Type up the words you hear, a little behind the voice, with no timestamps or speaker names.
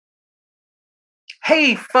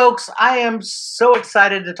Hey, folks, I am so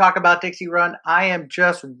excited to talk about Dixie Run. I am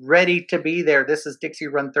just ready to be there. This is Dixie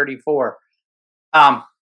Run 34. Um,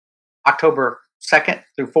 October 2nd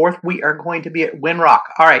through 4th, we are going to be at Winrock.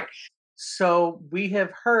 All right. So we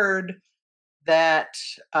have heard that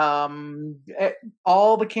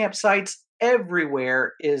all the campsites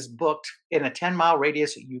everywhere is booked in a 10-mile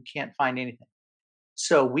radius. You can't find anything.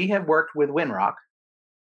 So we have worked with Winrock.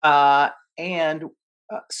 And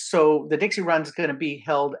so the Dixie Run is going to be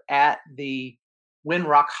held at the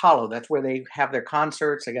Winrock Hollow. That's where they have their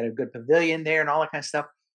concerts. They got a good pavilion there and all that kind of stuff.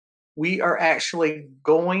 We are actually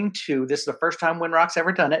going to, this is the first time Winrock's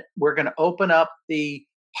ever done it. We're going to open up the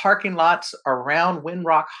parking lots around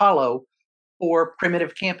Winrock Hollow for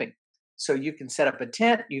primitive camping. So you can set up a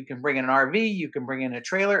tent, you can bring in an RV, you can bring in a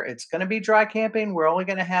trailer. It's going to be dry camping. We're only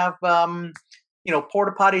going to have,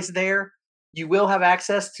 porta potties there. You will have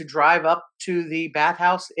access to drive up to the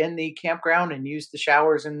bathhouse in the campground and use the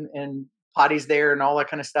showers and potties there and all that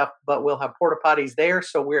kind of stuff. But we'll have porta potties there,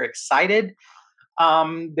 so we're excited.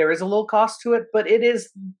 There is a little cost to it, but it is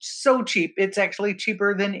so cheap. It's actually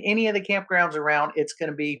cheaper than any of the campgrounds around. It's going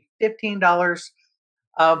to be $15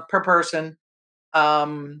 per person.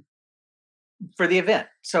 For the event.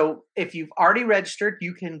 So if you've already registered,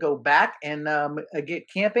 you can go back and get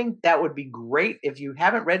camping. That would be great. If you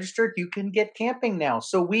haven't registered, you can get camping now.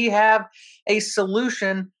 So we have a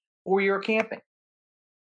solution for your camping.